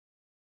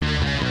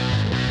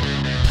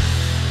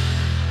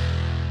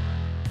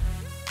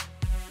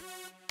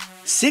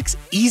6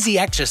 easy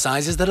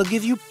exercises that'll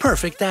give you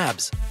perfect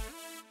abs.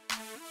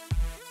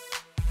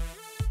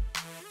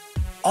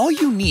 All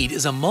you need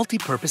is a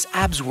multi-purpose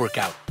abs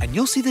workout, and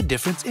you'll see the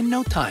difference in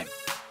no time.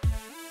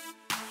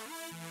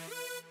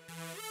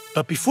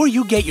 But before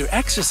you get your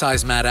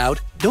exercise mat out,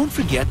 don't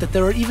forget that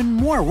there are even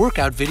more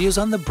workout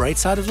videos on the bright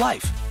side of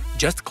life.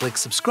 Just click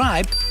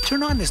subscribe,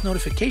 turn on this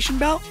notification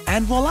bell,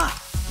 and voila!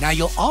 Now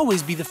you'll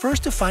always be the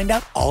first to find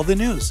out all the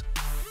news.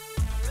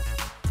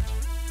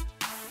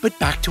 But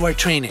back to our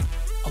training.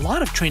 A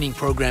lot of training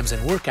programs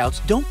and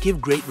workouts don't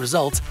give great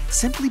results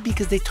simply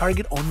because they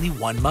target only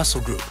one muscle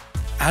group.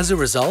 As a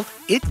result,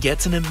 it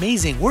gets an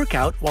amazing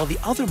workout while the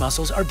other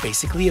muscles are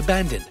basically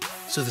abandoned.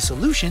 So the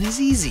solution is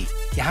easy.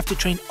 You have to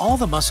train all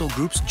the muscle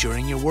groups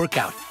during your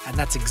workout, and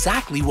that's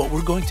exactly what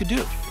we're going to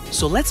do.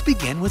 So let's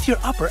begin with your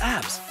upper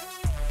abs.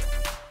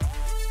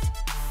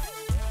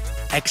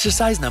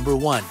 Exercise number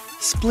 1,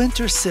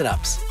 splinter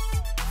sit-ups.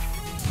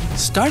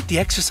 Start the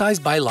exercise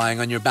by lying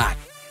on your back.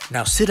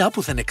 Now sit up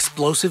with an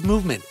explosive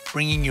movement,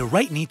 bringing your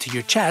right knee to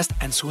your chest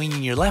and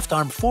swinging your left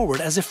arm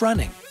forward as if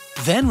running.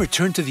 Then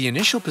return to the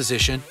initial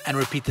position and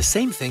repeat the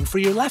same thing for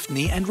your left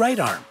knee and right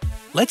arm.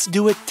 Let's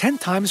do it 10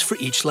 times for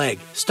each leg,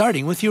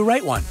 starting with your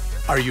right one.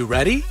 Are you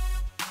ready?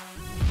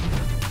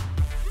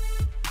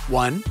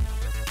 1,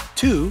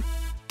 2,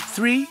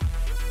 3,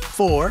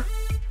 4,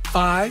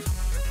 5,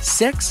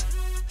 6,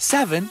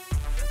 7,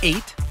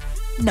 8,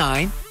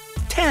 9,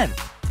 10.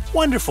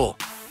 Wonderful!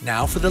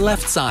 Now for the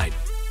left side.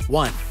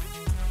 1,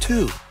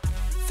 2,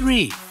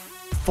 3,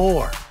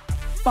 4,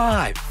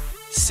 5,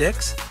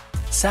 6,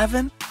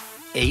 7,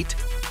 8,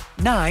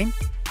 9,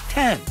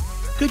 10.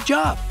 Good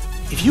job!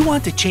 If you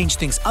want to change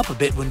things up a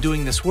bit when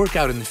doing this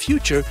workout in the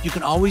future, you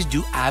can always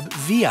do ab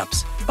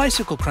V-ups,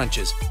 bicycle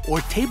crunches,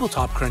 or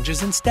tabletop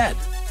crunches instead.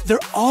 They're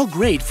all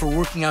great for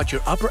working out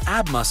your upper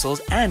ab muscles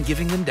and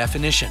giving them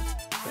definition.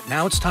 But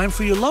now it's time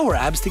for your lower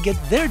abs to get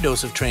their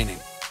dose of training.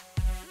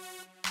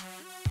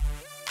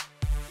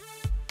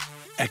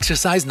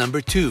 Exercise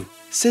number 2,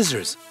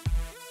 scissors.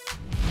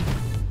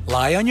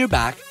 Lie on your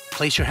back,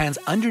 place your hands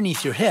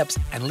underneath your hips,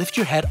 and lift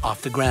your head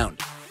off the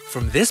ground.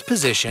 From this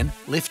position,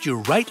 lift your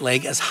right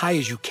leg as high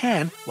as you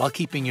can while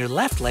keeping your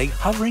left leg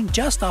hovering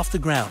just off the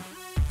ground.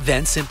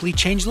 Then simply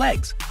change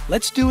legs.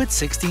 Let's do it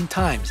 16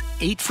 times,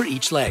 8 for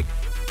each leg.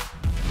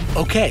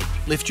 Okay,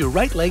 lift your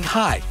right leg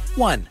high.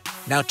 1.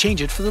 Now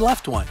change it for the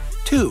left one.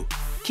 2.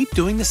 Keep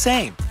doing the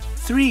same.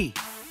 3,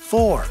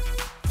 4,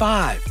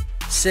 5,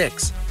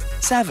 6,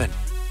 7,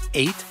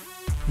 8,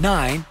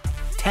 9,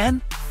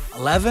 10,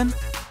 11,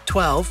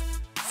 12,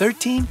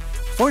 13,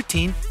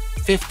 14,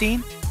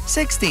 15,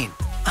 16.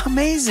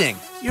 Amazing!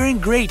 You're in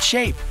great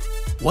shape.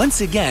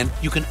 Once again,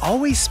 you can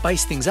always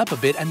spice things up a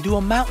bit and do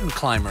a mountain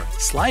climber,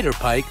 slider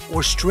pike,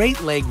 or straight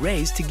leg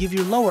raise to give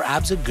your lower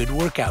abs a good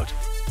workout.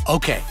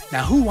 Okay,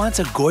 now who wants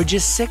a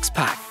gorgeous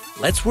six-pack?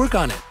 Let's work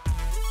on it.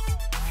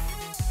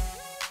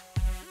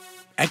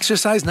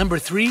 Exercise number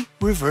 3,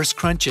 reverse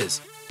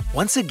crunches.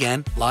 Once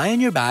again, lie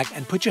on your back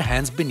and put your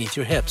hands beneath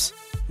your hips.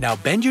 Now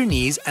bend your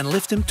knees and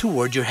lift them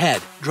toward your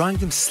head, drawing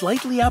them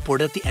slightly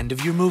upward at the end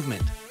of your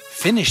movement.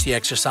 Finish the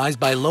exercise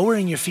by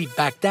lowering your feet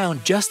back down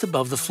just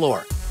above the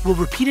floor. We'll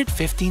repeat it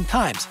 15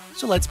 times,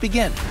 so let's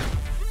begin.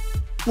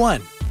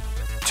 1,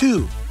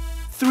 2,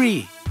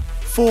 3,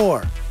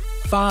 4,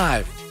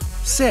 5,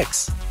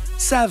 6,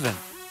 7,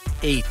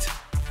 8,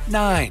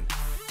 9,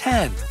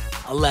 10,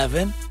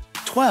 11,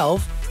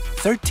 12,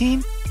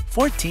 13,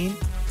 14,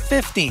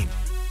 15.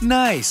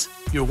 Nice!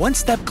 You're one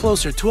step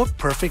closer to a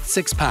perfect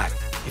six-pack.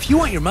 If you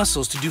want your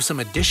muscles to do some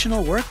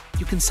additional work,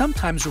 you can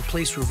sometimes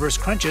replace reverse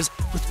crunches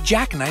with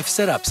jackknife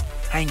sit-ups,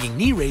 hanging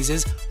knee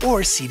raises,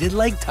 or seated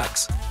leg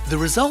tucks. The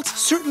results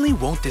certainly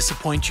won't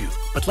disappoint you,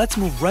 but let's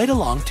move right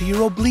along to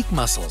your oblique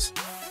muscles.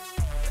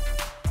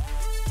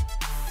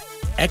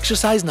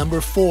 Exercise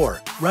number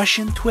 4,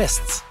 Russian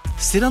twists.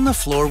 Sit on the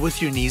floor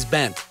with your knees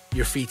bent,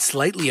 your feet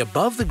slightly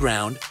above the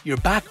ground, your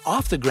back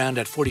off the ground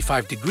at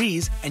 45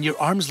 degrees, and your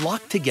arms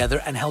locked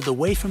together and held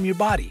away from your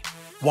body.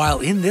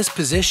 While in this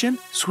position,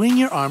 swing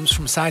your arms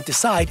from side to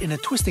side in a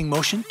twisting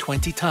motion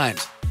 20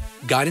 times.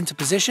 Got into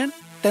position?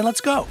 Then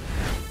let's go.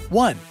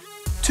 1,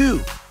 2,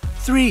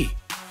 3,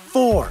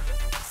 4,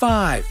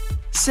 5,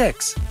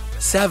 6,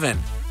 7,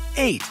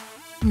 8,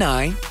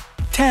 9,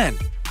 10.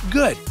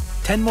 Good.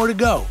 10 more to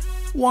go.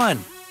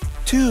 1,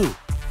 2,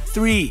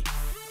 3,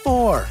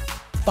 4,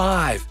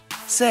 5,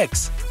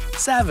 6,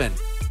 7,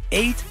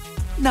 8,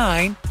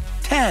 9,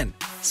 10.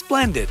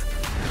 Splendid.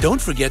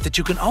 Don't forget that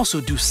you can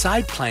also do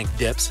side plank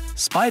dips,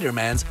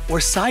 Spider-Mans, or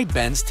side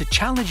bends to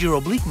challenge your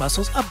oblique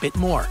muscles a bit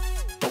more.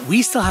 But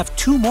we still have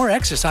 2 more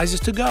exercises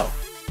to go.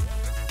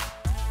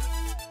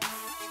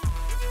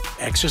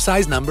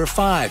 Exercise number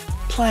 5,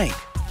 plank.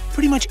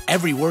 Pretty much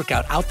every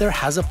workout out there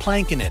has a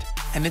plank in it.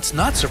 And it's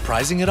not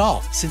surprising at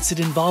all, since it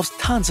involves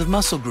tons of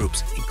muscle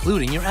groups,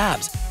 including your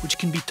abs, which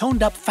can be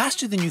toned up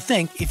faster than you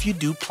think if you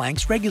do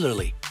planks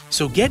regularly.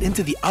 So get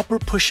into the upper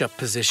push-up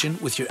position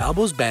with your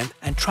elbows bent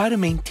and try to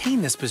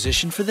maintain this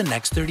position for the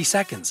next 30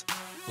 seconds.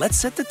 Let's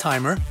set the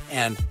timer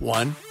and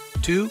 1,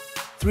 2,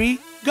 3,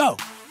 go!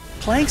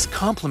 Planks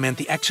complement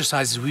the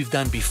exercises we've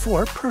done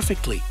before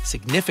perfectly,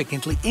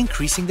 significantly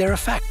increasing their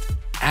effect.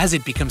 As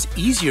it becomes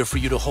easier for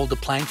you to hold a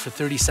plank for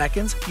 30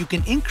 seconds, you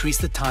can increase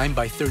the time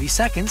by 30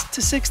 seconds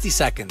to 60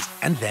 seconds,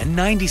 and then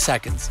 90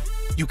 seconds.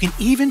 You can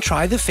even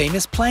try the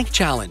famous plank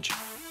challenge.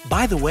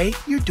 By the way,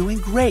 you're doing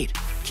great.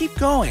 Keep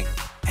going.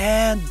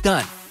 And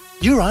done.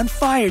 You're on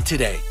fire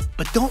today.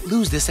 But don't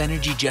lose this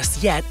energy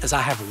just yet, as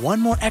I have one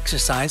more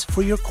exercise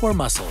for your core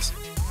muscles.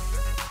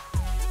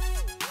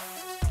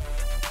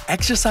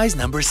 Exercise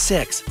number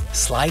 6,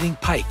 sliding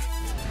pike.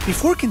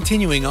 Before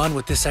continuing on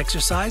with this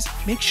exercise,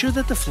 make sure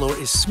that the floor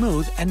is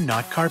smooth and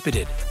not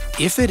carpeted.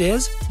 If it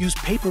is, use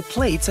paper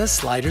plates as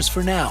sliders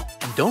for now,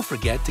 and don't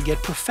forget to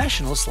get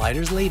professional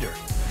sliders later.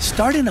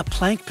 Start in a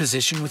plank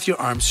position with your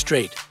arms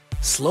straight.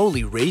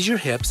 Slowly raise your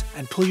hips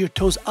and pull your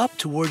toes up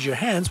towards your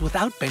hands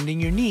without bending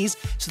your knees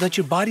so that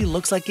your body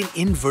looks like an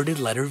inverted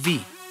letter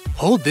V.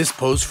 Hold this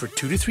pose for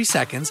 2 to 3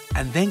 seconds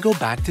and then go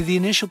back to the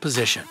initial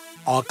position.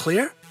 All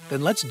clear?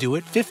 Then let's do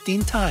it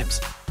 15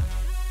 times.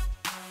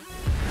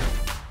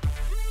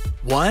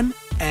 1,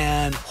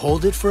 and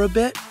hold it for a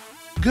bit.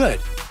 Good.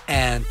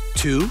 And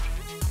 2,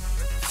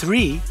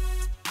 3,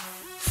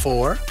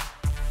 4,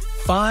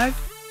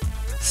 5,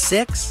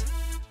 6,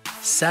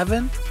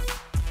 7,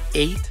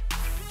 8,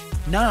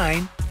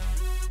 9,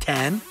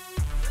 10,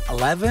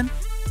 11,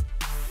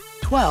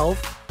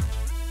 12,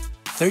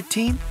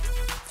 13,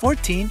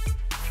 14,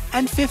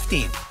 and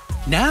 15.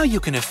 Now you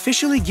can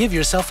officially give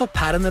yourself a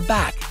pat on the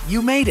back.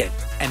 You made it!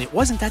 And it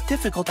wasn't that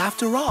difficult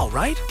after all,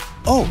 right?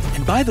 Oh,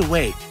 and by the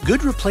way,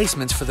 good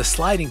replacements for the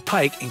sliding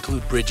pike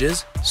include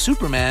bridges,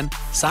 Superman,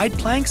 side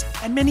planks,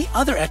 and many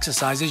other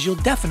exercises you'll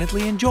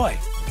definitely enjoy.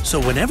 So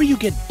whenever you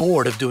get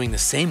bored of doing the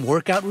same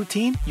workout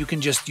routine, you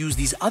can just use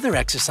these other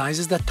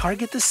exercises that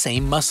target the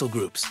same muscle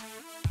groups.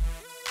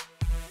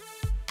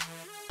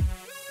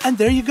 And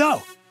there you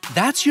go!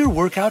 That's your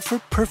workout for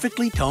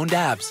perfectly toned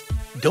abs.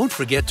 Don't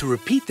forget to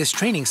repeat this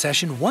training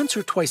session once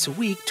or twice a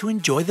week to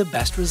enjoy the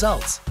best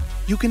results.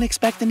 You can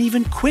expect an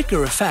even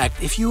quicker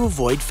effect if you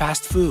avoid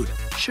fast food,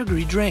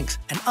 sugary drinks,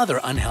 and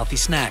other unhealthy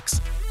snacks.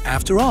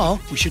 After all,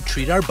 we should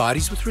treat our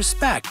bodies with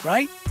respect,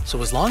 right?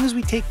 So as long as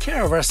we take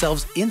care of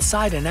ourselves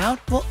inside and out,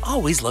 we'll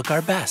always look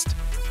our best.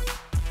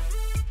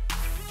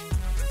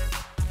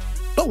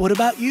 But what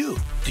about you?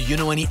 Do you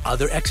know any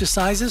other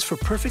exercises for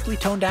perfectly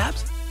toned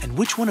abs? And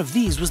which one of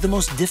these was the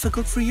most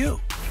difficult for you?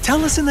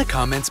 Tell us in the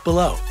comments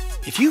below.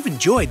 If you've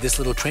enjoyed this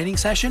little training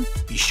session,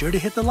 be sure to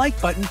hit the like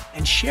button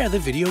and share the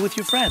video with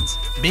your friends.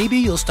 Maybe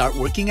you'll start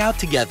working out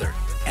together.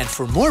 And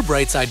for more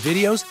Brightside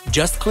videos,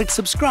 just click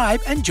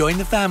subscribe and join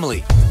the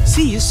family.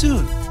 See you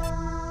soon!